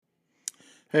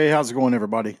Hey, how's it going,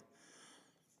 everybody?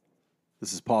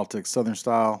 This is Politics Southern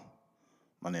Style.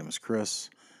 My name is Chris,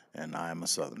 and I am a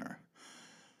Southerner.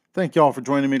 Thank y'all for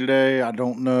joining me today. I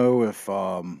don't know if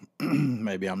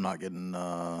maybe I'm not getting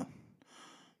the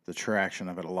traction.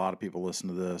 I've had a lot of people listen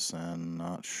to this, and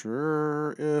not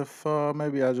sure if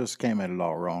maybe I just came at it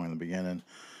all wrong in the beginning.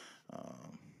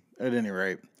 At any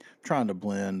rate, I'm trying to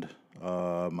blend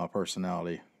my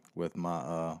personality with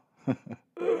my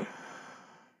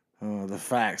the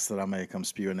facts that I may come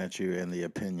spewing at you and the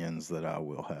opinions that I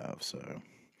will have. So,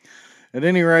 at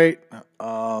any rate,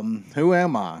 who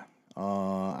am I?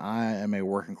 I am a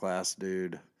working class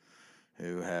dude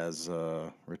who has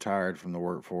retired from the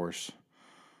workforce.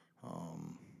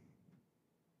 Um,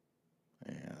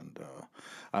 and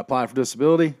I applied for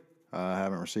disability. I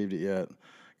haven't received it yet.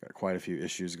 Got quite a few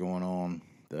issues going on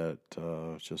that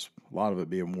just a lot of it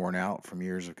being worn out from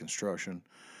years of construction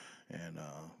and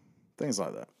things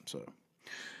like that. So,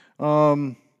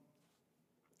 um,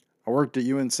 I worked at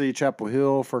UNC Chapel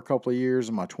Hill for a couple of years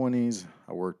in my 20s.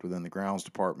 I worked within the grounds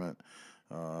department,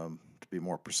 to be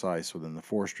more precise, within the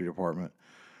forestry department.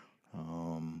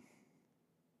 Um,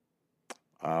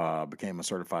 I became a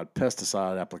certified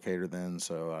pesticide applicator then,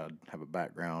 so I have a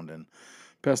background in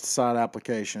pesticide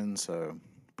application, so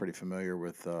pretty familiar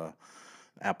with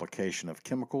application of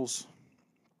chemicals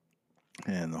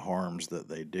and the harms that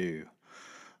they do.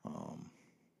 Um,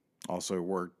 Also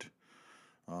worked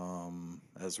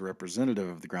as a representative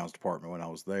of the grounds department when I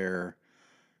was there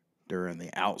during the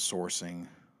outsourcing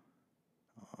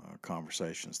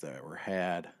conversations that were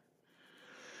had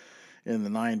in the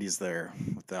 90s there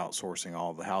with the outsourcing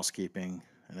all the housekeeping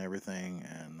and everything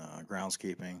and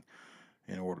groundskeeping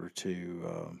in order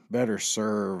to better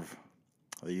serve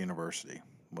the university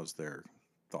was their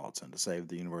thoughts and to save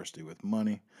the university with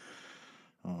money.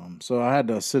 So I had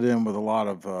to sit in with a lot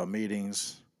of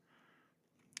meetings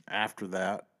after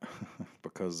that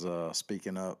because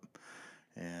speaking up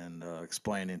and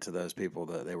explaining to those people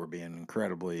that they were being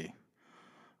incredibly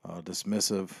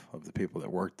dismissive of the people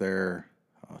that worked there,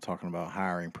 talking about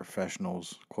hiring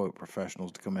professionals, quote,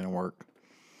 professionals to come in and work,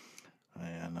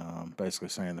 and basically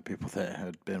saying the people that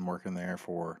had been working there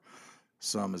for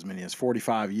some as many as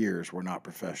 45 years were not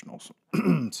professionals.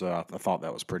 So I thought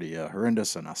that was pretty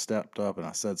horrendous, and I stepped up and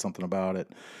I said something about it.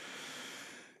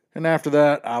 And after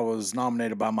that, I was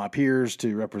nominated by my peers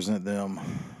to represent them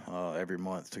every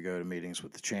month to go to meetings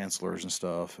with the chancellors and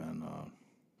stuff, and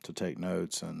to take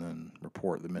notes and then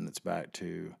report the minutes back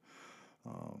to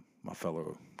my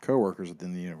fellow coworkers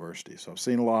within the university. So I've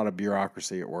seen a lot of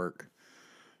bureaucracy at work,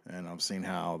 and I've seen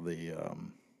how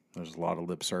there's a lot of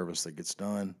lip service that gets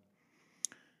done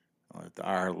at the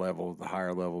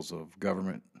higher levels of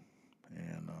government,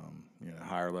 and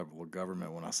higher level of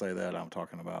government. When I say that, I'm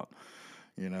talking about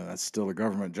that's still a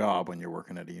government job when you're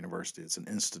working at a university. It's an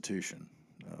institution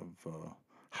of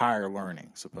higher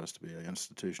learning, supposed to be an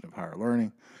institution of higher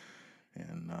learning.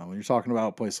 And when you're talking about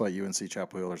a place like UNC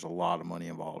Chapel Hill, there's a lot of money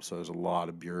involved. So there's a lot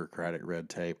of bureaucratic red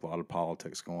tape, a lot of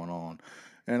politics going on.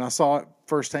 And I saw it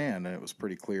firsthand, and it was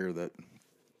pretty clear that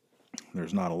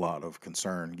there's not a lot of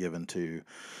concern given to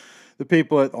the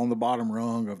people on the bottom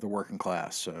rung of the working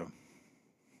class. So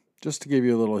just to give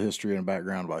you a little history and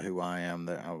background about who I am,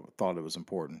 that I thought it was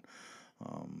important.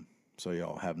 Um, so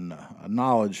y'all have a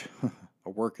knowledge, a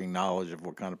working knowledge of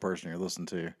what kind of person you're listening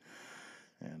to.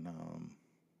 And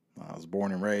I was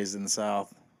born and raised in the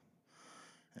South,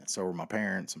 and so were my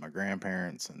parents and my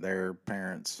grandparents and their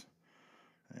parents.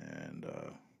 And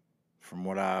from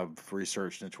what I've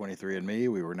researched in 23andMe,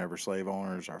 we were never slave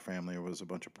owners. Our family was a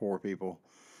bunch of poor people,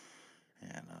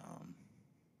 and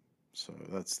so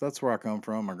that's where I come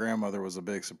from. My grandmother was a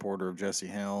big supporter of Jesse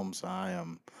Helms. I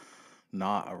am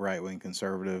not a right wing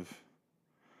conservative.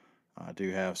 I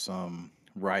do have some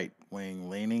right wing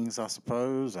leanings, I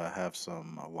suppose. I have a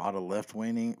lot of left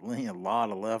leaning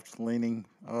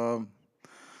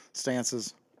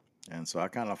stances, and so I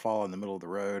kind of fall in the middle of the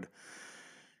road.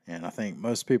 And I think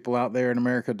most people out there in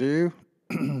America do.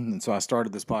 And so I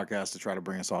started this podcast to try to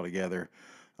bring us all together.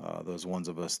 Those ones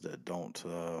of us that don't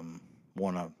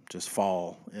want to just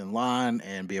fall in line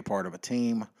and be a part of a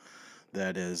team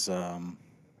that is,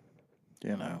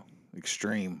 you know,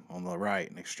 extreme on the right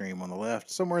and extreme on the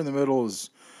left. Somewhere in the middle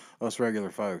is us regular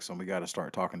folks, and we got to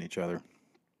start talking to each other.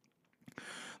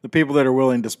 The people that are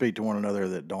willing to speak to one another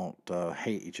that don't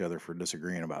hate each other for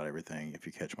disagreeing about everything, if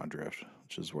you catch my drift,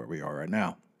 which is where we are right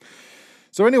now.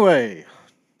 So, anyway,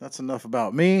 that's enough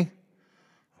about me.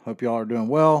 Hope y'all are doing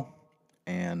well.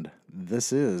 And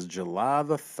this is July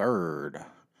the 3rd.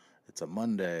 It's a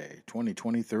Monday,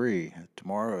 2023.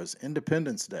 Tomorrow is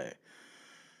Independence Day.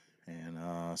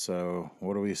 And so,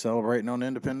 what are we celebrating on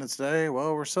Independence Day?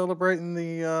 Well, we're celebrating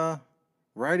the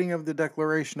writing of the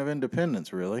Declaration of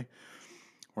Independence, really.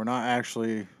 We're not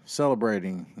actually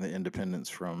celebrating the independence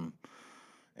from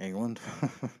England,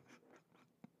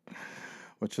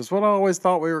 which is what I always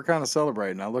thought we were kind of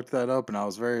celebrating. I looked that up and I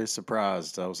was very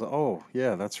surprised. I was like, oh,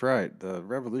 yeah, that's right. The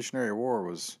Revolutionary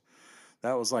War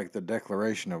that was like the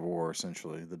declaration of war,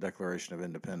 essentially. The Declaration of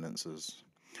Independence is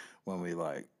when we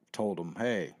like told them,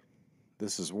 hey,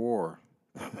 this is war.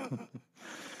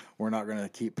 We're not going to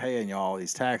keep paying you all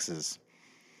these taxes.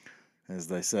 As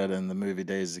they said in the movie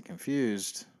Dazed and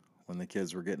Confused, when the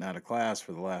kids were getting out of class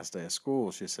for the last day of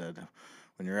school, she said,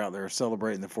 when you're out there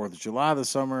celebrating the 4th of July this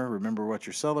summer, remember what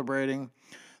you're celebrating,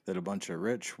 that a bunch of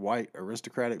rich, white,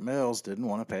 aristocratic males didn't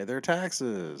want to pay their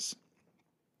taxes.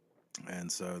 And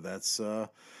so that's, where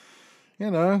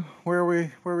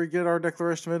we get our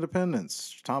Declaration of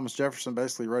Independence. Thomas Jefferson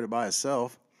basically wrote it by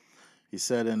himself. He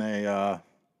said in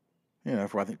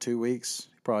for I think 2 weeks,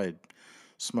 he probably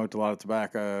smoked a lot of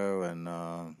tobacco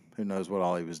and who knows what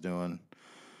all he was doing.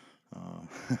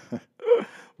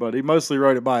 But he mostly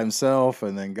wrote it by himself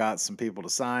and then got some people to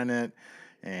sign it.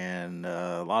 And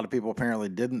a lot of people apparently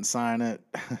didn't sign it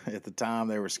at the time.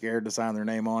 They were scared to sign their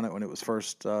name on it when it was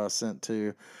first sent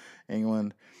to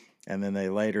England. And then they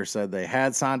later said they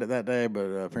had signed it that day, but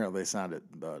apparently they signed it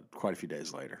quite a few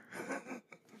days later.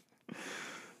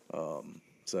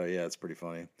 So, yeah, it's pretty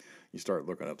funny. You start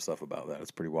looking up stuff about that.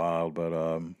 It's pretty wild.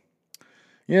 But,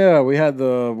 yeah, we had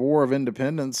the War of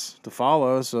Independence to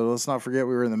follow. So let's not forget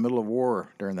we were in the middle of war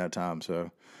during that time.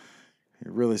 So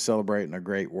you're really celebrating a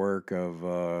great work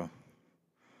of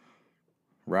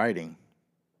writing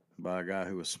by a guy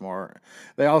who was smart.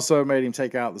 They also made him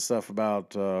take out the stuff about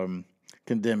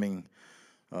condemning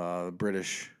the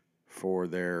British for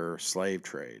their slave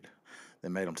trade. They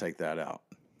made them take that out.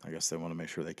 I guess they want to make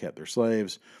sure they kept their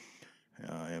slaves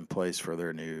in place for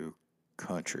their new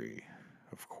country.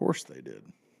 Of course they did.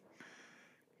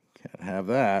 Can't have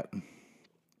that.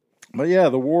 But yeah,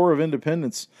 the War of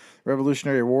Independence,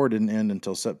 Revolutionary War, didn't end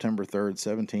until September 3rd,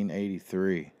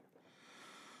 1783.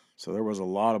 So there was a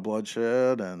lot of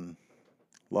bloodshed and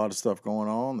a lot of stuff going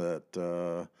on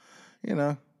that,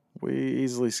 we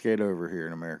easily skate over here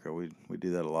in America. We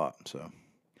do that a lot. So,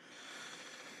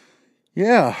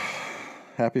 yeah.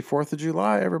 Happy 4th of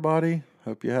July, everybody.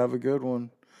 Hope you have a good one.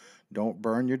 Don't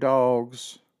burn your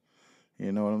dogs.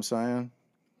 You know what I'm saying?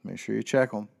 Make sure you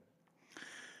check them.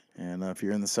 And if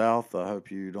you're in the South, I hope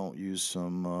you don't use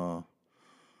some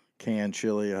canned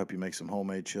chili. I hope you make some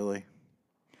homemade chili.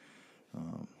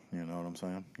 You know what I'm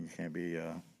saying? You can't be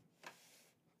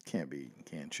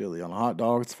canned chili on a hot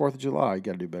dog. It's 4th of July. You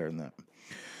got to do better than that.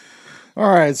 All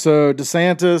right, so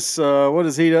DeSantis, what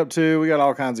is he up to? We got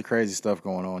all kinds of crazy stuff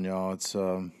going on, y'all. It's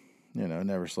it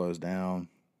never slows down.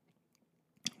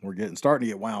 We're starting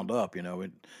to get wound up.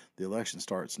 The election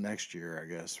starts next year, I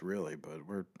guess, really. But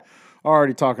we're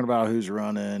already talking about who's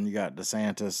running. You got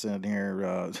DeSantis in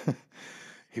here.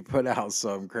 He put out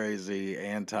some crazy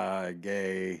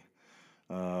anti-gay.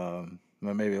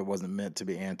 Maybe it wasn't meant to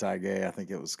be anti-gay. I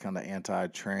think it was kind of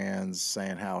anti-trans,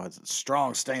 saying how it's a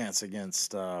strong stance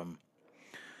against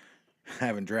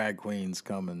having drag queens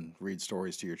come and read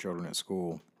stories to your children at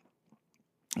school,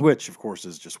 which, of course,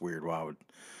 is just weird. Why would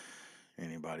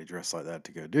anybody dress like that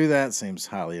to go do that? Seems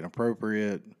highly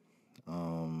inappropriate.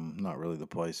 Not really the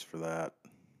place for that.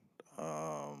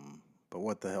 But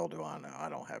what the hell do I know? I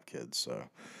don't have kids, so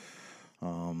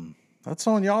that's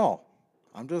on y'all.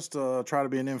 I'm just trying to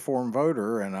be an informed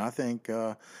voter, and I think,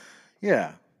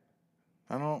 yeah,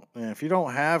 if you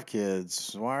don't have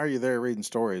kids, why are you there reading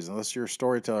stories? Unless you're a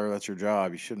storyteller, that's your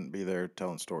job. You shouldn't be there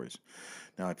telling stories.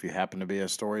 Now, if you happen to be a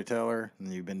storyteller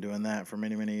and you've been doing that for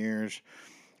many, many years,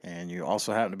 and you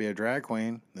also happen to be a drag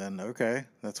queen, then okay,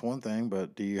 that's one thing.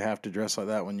 But do you have to dress like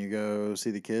that when you go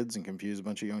see the kids and confuse a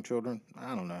bunch of young children?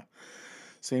 I don't know.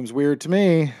 Seems weird to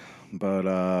me. But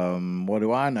what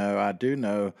do I know? I do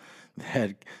know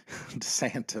that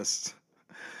DeSantis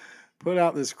put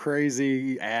out this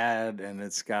crazy ad, and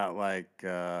it's got like,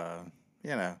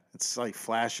 it's like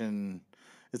flashing.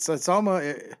 It's almost.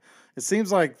 It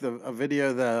seems like a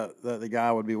video that the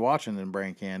guy would be watching in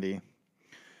Brain Candy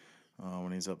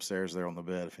when he's upstairs there on the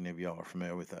bed. If any of y'all are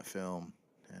familiar with that film,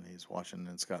 and he's watching, and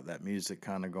it's got that music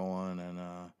kind of going, and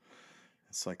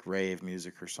it's like rave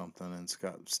music or something, and it's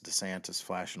got DeSantis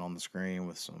flashing on the screen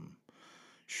with some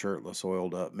shirtless,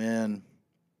 oiled up men.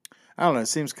 I don't know. It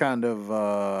seems kind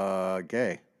of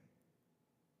gay.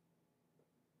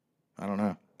 I don't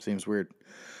know. Seems weird.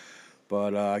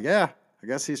 But yeah, I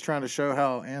guess he's trying to show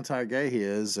how anti-gay he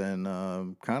is, and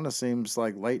kind of seems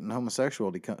like latent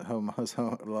homosexuality coming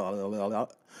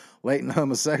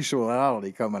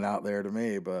out there to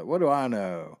me. But what do I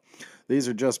know? These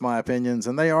are just my opinions,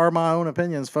 and they are my own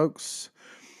opinions, folks.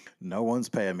 No one's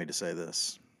paying me to say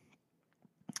this.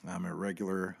 I'm a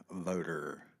regular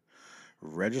voter,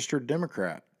 registered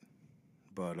Democrat,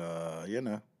 but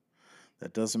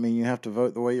that doesn't mean you have to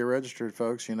vote the way you're registered,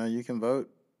 folks. You can vote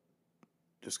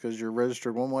just because you're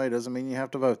registered one way doesn't mean you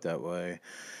have to vote that way.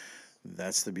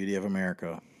 That's the beauty of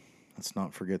America. Let's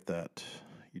not forget that.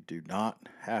 You do not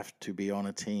have to be on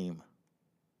a team.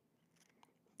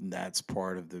 That's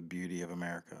part of the beauty of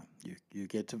America. You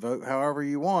get to vote however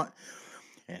you want,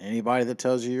 and anybody that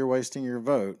tells you you're wasting your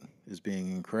vote is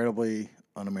being incredibly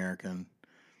un-American.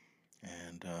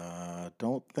 And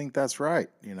don't think that's right.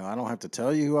 I don't have to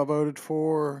tell you who I voted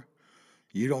for.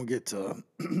 You don't get to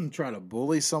try to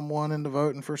bully someone into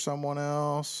voting for someone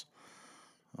else.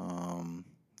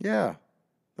 Yeah,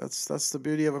 that's the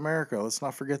beauty of America. Let's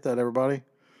not forget that, everybody.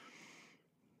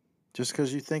 Just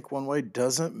because you think one way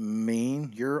doesn't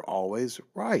mean you're always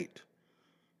right.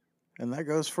 And that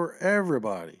goes for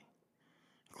everybody,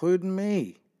 including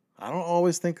me. I don't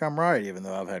always think I'm right, even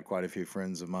though I've had quite a few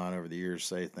friends of mine over the years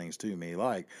say things to me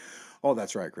like, oh,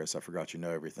 that's right, Chris, I forgot you know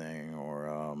everything,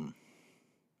 or,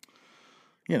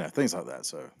 things like that.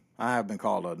 So I have been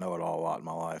called a know-it-all a lot in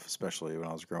my life, especially when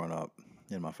I was growing up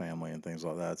in my family and things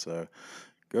like that. So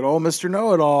good old Mr.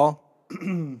 Know-it-all,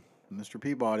 Mr.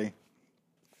 Peabody.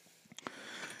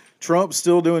 Trump's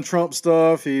still doing Trump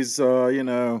stuff. He's,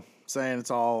 saying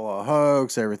it's all a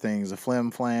hoax, everything's a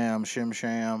flim flam, shim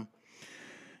sham.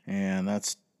 And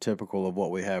that's typical of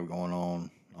what we have going on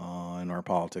in our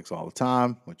politics all the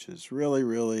time, which is really,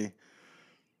 really,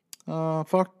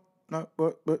 fuck. No,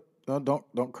 but no,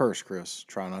 don't curse, Chris.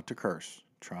 Try not to curse.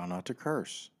 Try not to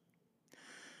curse.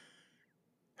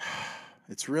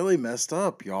 It's really messed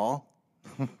up, y'all.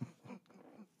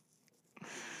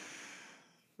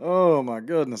 Oh my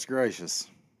goodness gracious.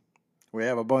 We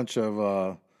have a bunch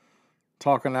of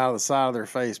talking out of the side of their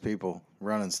face people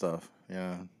running stuff,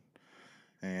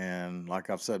 And like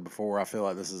I've said before, I feel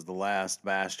like this is the last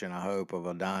bastion, I hope, of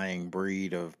a dying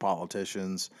breed of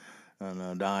politicians and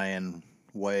a dying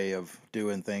way of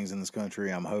doing things in this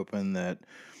country. I'm hoping that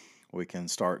we can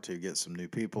start to get some new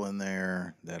people in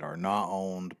there that are not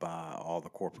owned by all the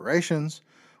corporations.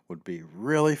 Would be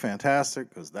really fantastic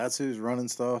because that's who's running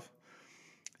stuff.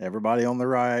 Everybody on the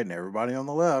right and everybody on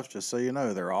the left, just so you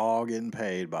know, they're all getting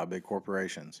paid by big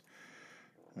corporations.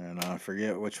 And I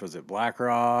forget which was it,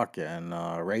 BlackRock and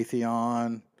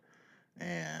Raytheon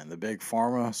and the big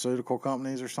pharmaceutical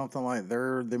companies or something like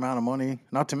they're the amount of money.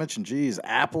 Not to mention, geez,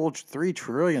 Apple, $3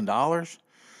 trillion. I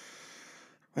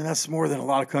mean, that's more than a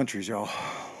lot of countries, y'all.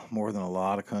 More than a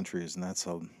lot of countries. And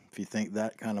if you think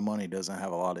that kind of money doesn't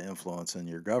have a lot of influence in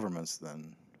your governments,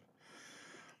 then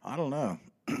I don't know.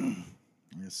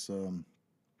 It's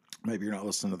maybe you're not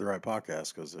listening to the right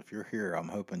podcast, because if you're here, I'm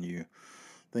hoping you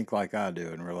think like I do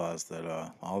and realize that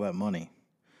all that money,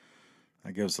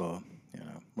 that gives what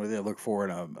do they look for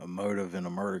in a motive in a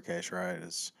murder case, right?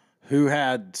 Is who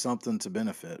had something to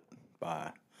benefit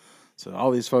by. So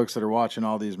all these folks that are watching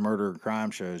all these murder and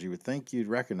crime shows, you would think you'd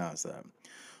recognize that.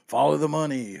 Follow the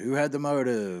money. Who had the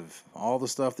motive? All the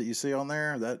stuff that you see on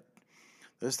there,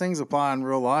 those things apply in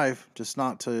real life, just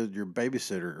not to your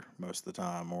babysitter most of the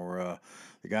time or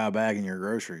the guy bagging your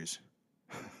groceries.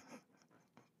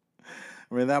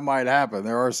 I mean, that might happen.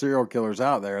 There are serial killers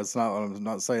out there. I'm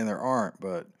not saying there aren't,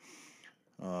 but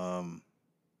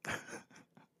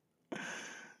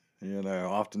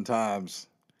oftentimes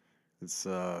it's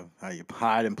how you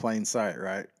hide in plain sight,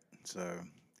 right? So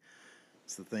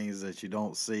it's the things that you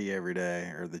don't see every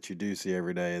day, or that you do see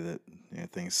every day,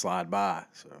 that things slide by.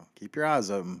 So keep your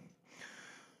eyes open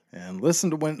and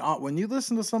listen to when you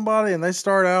listen to somebody and they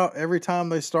start out, every time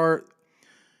they start.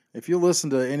 If you listen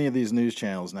to any of these news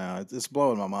channels now, it's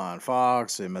blowing my mind.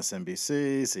 Fox,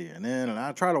 MSNBC, CNN, and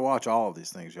I try to watch all of these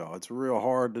things, y'all. It's real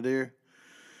hard to do.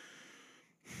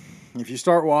 If you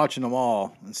start watching them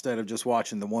all, instead of just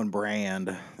watching the one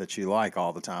brand that you like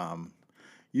all the time,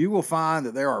 you will find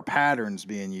that there are patterns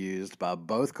being used by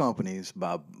both companies,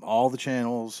 by all the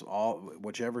channels,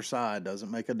 whichever side, doesn't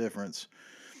make a difference.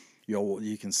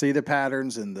 You can see the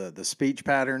patterns in the speech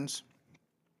patterns.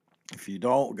 If you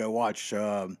don't, go watch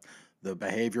the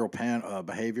behavior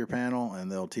panel,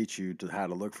 and they'll teach you how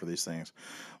to look for these things.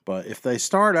 But if they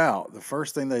start out, the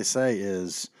first thing they say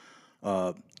is,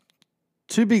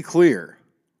 to be clear,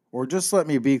 or just let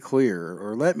me be clear,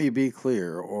 or let me be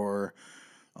clear, or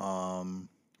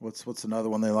what's another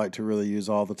one they like to really use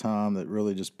all the time that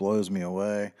really just blows me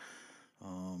away?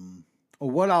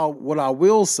 What I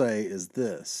will say is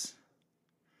this.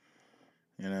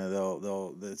 You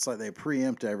know, it's like they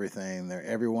preempt everything.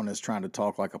 Everyone is trying to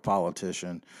talk like a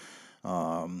politician,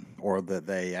 or that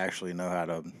they actually know how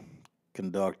to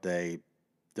conduct a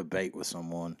debate with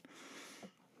someone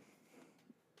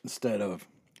instead of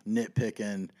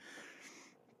nitpicking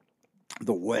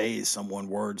the way someone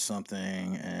words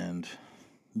something. And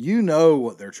you know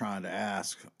what they're trying to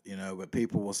ask, but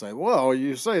people will say, well,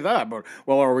 you say that, but,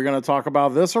 well, are we going to talk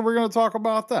about this or are we going to talk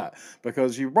about that?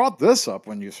 Because you brought this up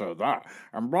when you said that,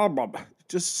 and blah, blah, blah.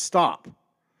 Just stop.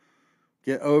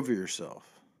 Get over yourself.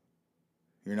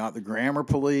 You're not the grammar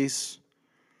police.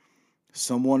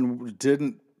 Someone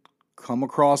didn't come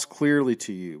across clearly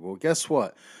to you. Well, guess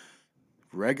what?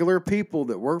 Regular people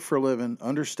that work for a living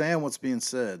understand what's being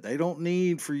said. They don't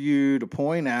need for you to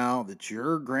point out that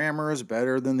your grammar is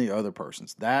better than the other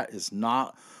person's. That is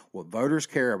not what voters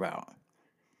care about.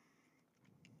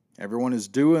 Everyone is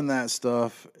doing that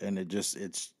stuff, and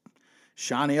it's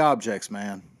shiny objects,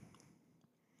 man.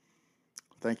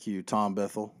 Thank you, Tom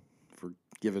Bethel, for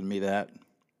giving me that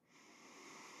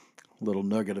little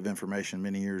nugget of information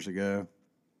many years ago.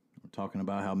 We're talking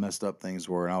about how messed up things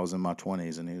were, and I was in my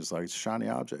 20s, and he was like, shiny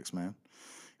objects, man.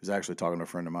 He was actually talking to a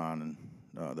friend of mine,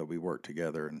 and that we worked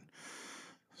together, and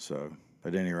so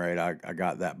at any rate, I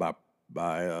got that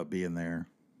by being there.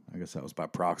 I guess that was by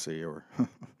proxy, or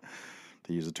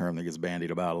to use a term that gets bandied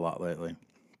about a lot lately.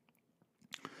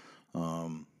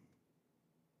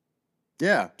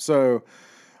 Yeah, so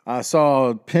I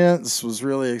saw Pence was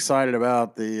really excited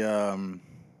about the,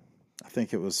 I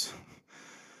think it was,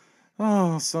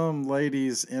 some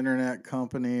lady's internet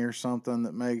company or something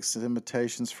that makes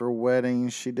invitations for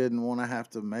weddings. She didn't want to have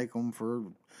to make them for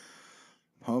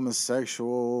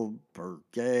homosexual or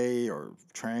gay or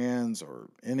trans or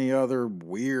any other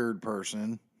weird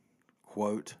person,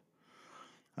 quote,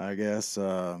 I guess,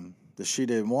 that she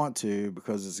didn't want to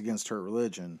because it's against her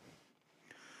religion.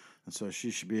 And so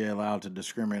she should be allowed to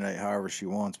discriminate however she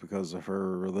wants because of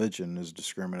her religion is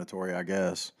discriminatory, I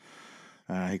guess.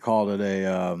 He called it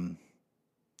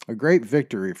a great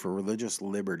victory for religious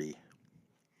liberty.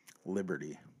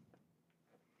 Liberty.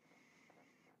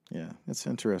 Yeah, it's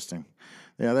interesting.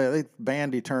 Yeah, they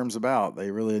bandy terms about. They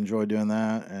really enjoy doing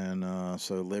that, and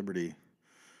so liberty.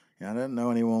 Yeah, I didn't know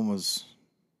anyone was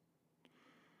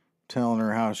telling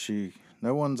her how she.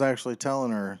 No one's actually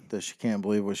telling her that she can't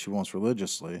believe what she wants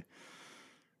religiously,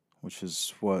 which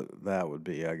is what that would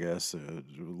be, I guess,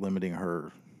 limiting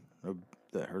her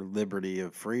her liberty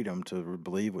of freedom to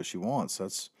believe what she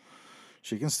wants.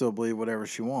 She can still believe whatever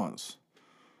she wants.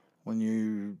 When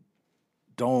you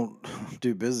don't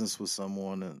do business with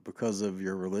someone because of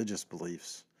your religious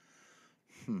beliefs,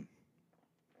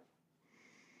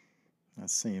 that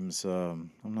seems.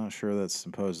 I'm not sure that's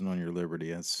imposing on your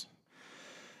liberty. It's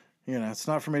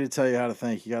not for me to tell you how to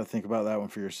think. You got to think about that one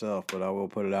for yourself. But I will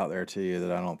put it out there to you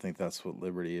that I don't think that's what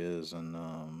liberty is,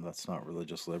 and that's not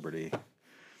religious liberty.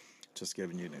 Just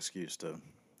giving you an excuse to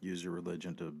use your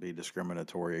religion to be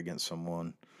discriminatory against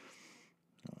someone.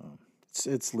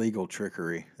 It's legal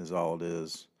trickery, is all it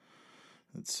is.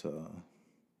 It's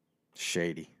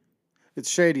shady. It's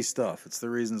shady stuff. It's the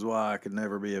reasons why I could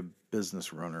never be a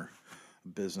business runner, a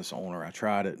business owner. I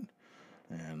tried it,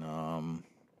 and I'm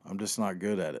just not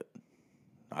good at it.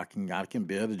 I can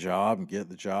bid a job and get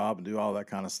the job and do all that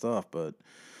kind of stuff, but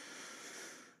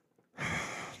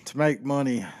to make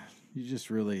money, you just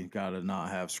really got to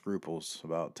not have scruples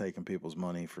about taking people's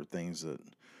money for things that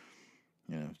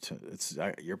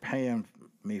you're paying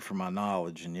me for my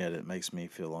knowledge, and yet it makes me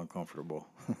feel uncomfortable.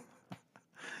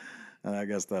 And I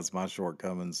guess that's my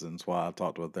shortcomings, and it's why I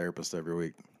talk to a therapist every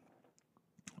week.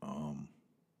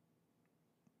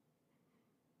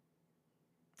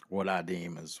 What I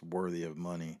deem as worthy of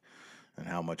money and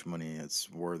how much money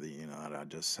it's worthy. I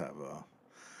just I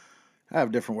have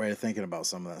a different way of thinking about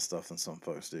some of that stuff than some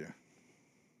folks do.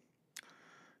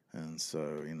 And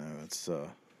so, it's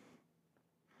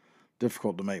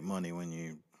difficult to make money when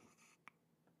you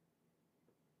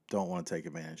don't want to take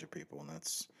advantage of people. And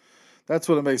that's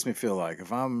what it makes me feel like.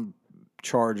 If I'm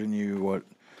charging you what,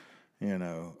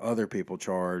 other people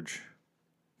charge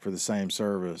for the same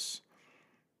service,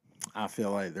 I feel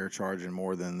like they're charging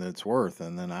more than it's worth,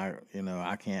 and then I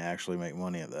can't actually make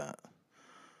money at that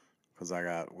because I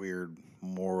got weird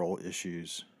moral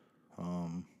issues.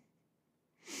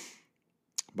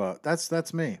 But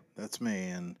that's me. That's me,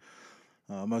 and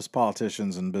most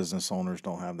politicians and business owners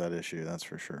don't have that issue. That's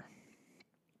for sure.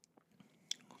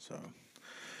 So,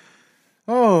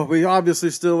 we obviously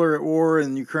still are at war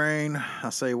in Ukraine. I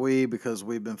say we because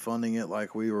we've been funding it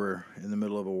like we were in the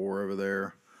middle of a war over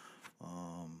there.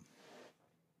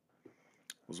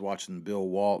 was watching Bill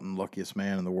Walton, Luckiest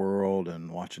Man in the World,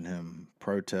 and watching him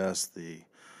protest the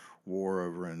war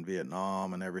over in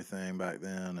Vietnam and everything back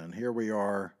then. And here we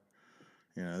are,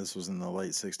 this was in the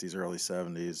late 60s, early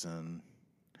 70s, and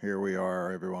here we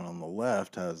are. Everyone on the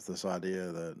left has this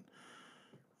idea that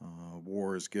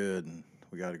war is good and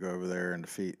we got to go over there and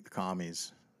defeat the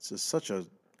commies. It's just such a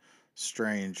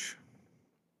strange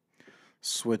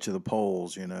switch of the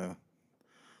poles, a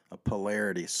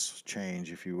polarity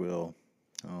change, if you will,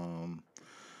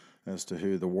 as to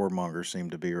who the warmongers seem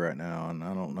to be right now. And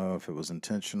I don't know if it was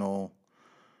intentional,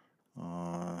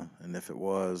 and if it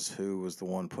was, who was the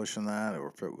one pushing that,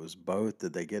 or if it was both.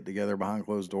 Did they get together behind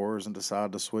closed doors and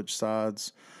decide to switch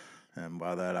sides? And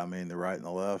by that, I mean the right and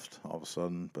the left all of a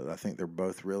sudden. But I think they're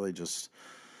both really just,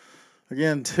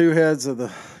 again, two heads,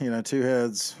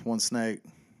 one snake.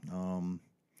 The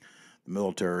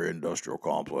military-industrial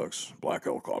complex, black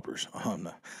helicopters.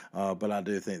 But I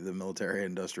do think the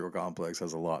military-industrial complex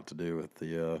has a lot to do with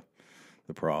the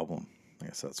problem. I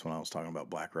guess that's when I was talking about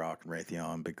BlackRock and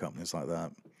Raytheon, big companies like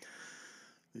that.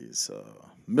 These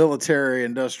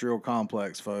military-industrial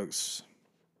complex folks.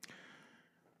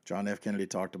 John F. Kennedy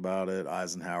talked about it.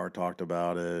 Eisenhower talked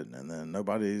about it, and then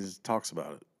nobody talks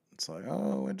about it. It's like,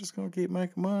 oh, we're just gonna keep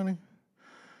making money,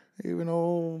 even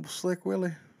old Slick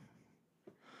Willie.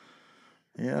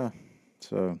 Yeah.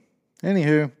 So,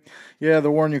 anywho, yeah, the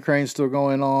war in Ukraine's still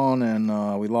going on,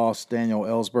 and we lost Daniel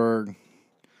Ellsberg,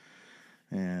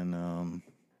 and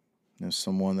there's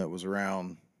someone that was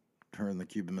around during the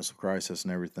Cuban Missile Crisis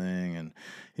and everything, and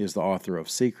he's the author of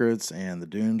Secrets and the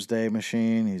Doomsday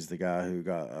Machine. He's the guy who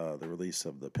got the release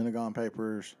of the Pentagon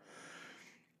Papers,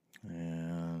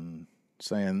 and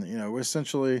saying,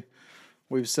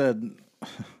 we've said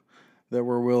that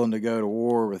we're willing to go to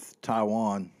war with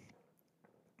Taiwan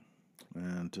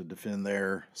and to defend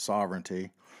their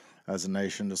sovereignty as a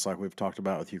nation, just like we've talked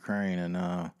about with Ukraine. And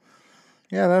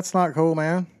yeah, that's not cool,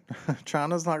 man.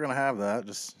 China's not going to have that,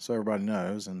 just so everybody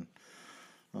knows. And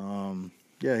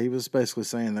yeah, he was basically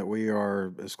saying that we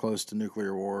are as close to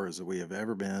nuclear war as we have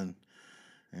ever been.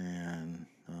 And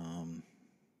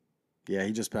yeah,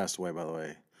 he just passed away, by the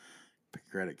way.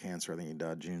 Pancreatic cancer. I think he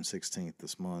died June 16th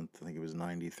this month. I think he was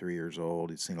 93 years old.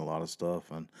 He'd seen a lot of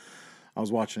stuff. And I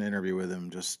was watching an interview with him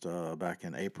just back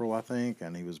in April, I think,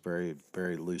 and he was very,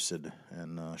 very lucid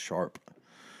and sharp.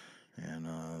 And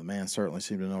the man certainly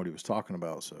seemed to know what he was talking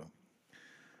about. So,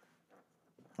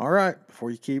 all right,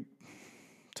 before you keep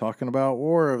talking about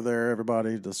war over there,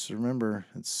 everybody, just remember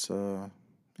it's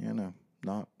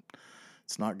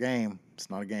it's not game. It's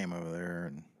not a game over there,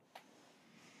 and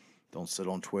don't sit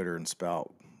on Twitter and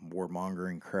spout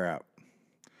warmongering crap.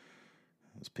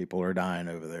 Those people are dying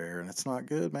over there, and it's not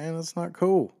good, man. It's not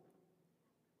cool.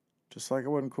 Just like it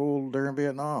wasn't cool during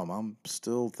Vietnam. I'm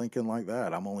still thinking like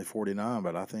that. I'm only 49,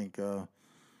 but I think, the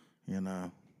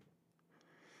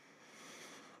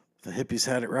hippies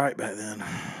had it right back then.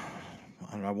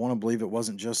 I want to believe it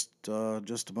wasn't just a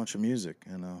bunch of music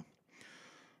and a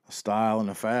style and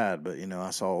a fad, but I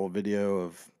saw a video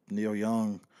of Neil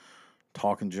Young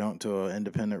talking junk to an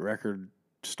independent record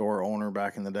store owner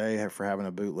back in the day for having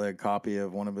a bootleg copy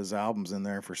of one of his albums in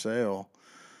there for sale.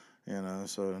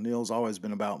 So Neil's always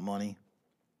been about money,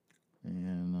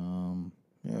 and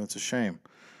it's a shame.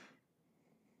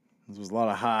 There was a lot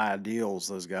of high ideals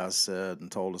those guys said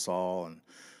and told us all and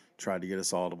tried to get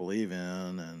us all to believe in,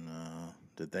 and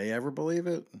did they ever believe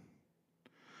it?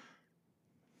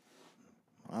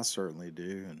 I certainly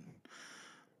do, and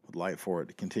would like for it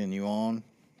to continue on.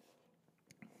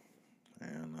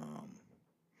 And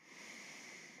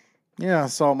yeah, I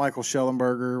saw Michael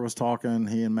Schellenberger was talking.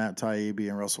 He and Matt Taibbi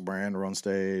and Russell Brand were on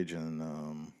stage,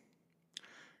 and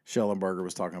Schellenberger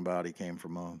was talking about he came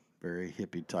from a very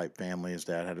hippie type family. His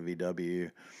dad had a VW,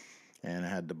 and it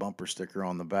had the bumper sticker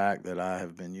on the back that I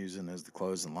have been using as the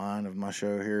closing line of my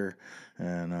show here,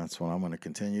 and that's what I'm going to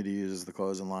continue to use as the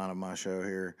closing line of my show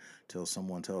here till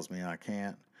someone tells me I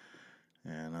can't.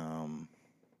 And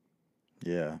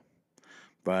yeah,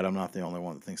 but I'm not the only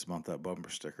one that thinks about that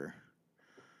bumper sticker.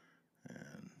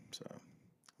 And so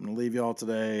I'm going to leave you all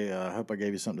today. I hope I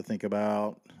gave you something to think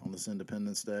about on this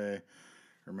Independence Day.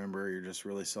 Remember, you're just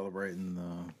really celebrating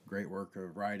the great work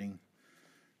of writing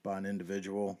by an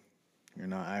individual. You're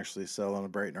not actually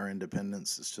celebrating our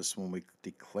independence. It's just when we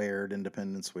declared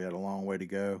independence, we had a long way to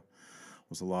go. It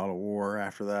was a lot of war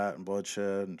after that and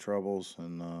bloodshed and troubles.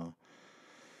 And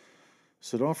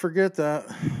so don't forget that.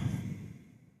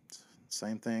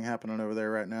 Same thing happening over there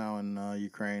right now in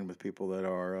Ukraine with people that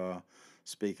are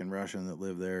speaking Russian that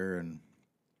live there, and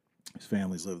his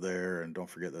families live there. And don't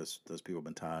forget those people have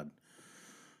been tied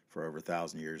for over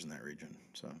 1,000 years in that region.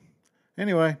 So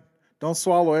anyway, don't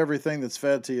swallow everything that's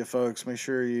fed to you, folks. Make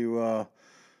sure you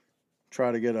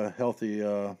try to get a healthy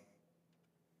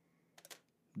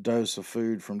dose of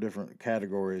food from different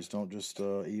categories. Don't just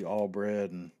eat all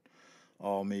bread and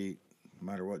all meat,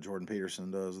 no matter what Jordan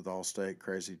Peterson does with all steak,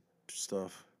 crazy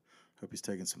stuff. Hope he's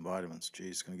taking some vitamins. Geez,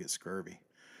 he's going to get scurvy.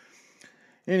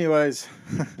 Anyways,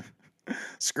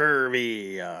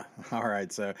 scurvy. All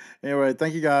right. So, anyway,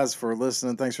 thank you guys for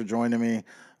listening. Thanks for joining me.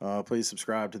 Please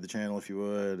subscribe to the channel if you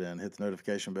would and hit the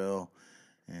notification bell.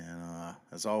 And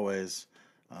as always,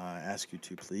 I ask you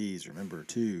to please remember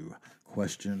to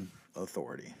question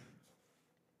authority.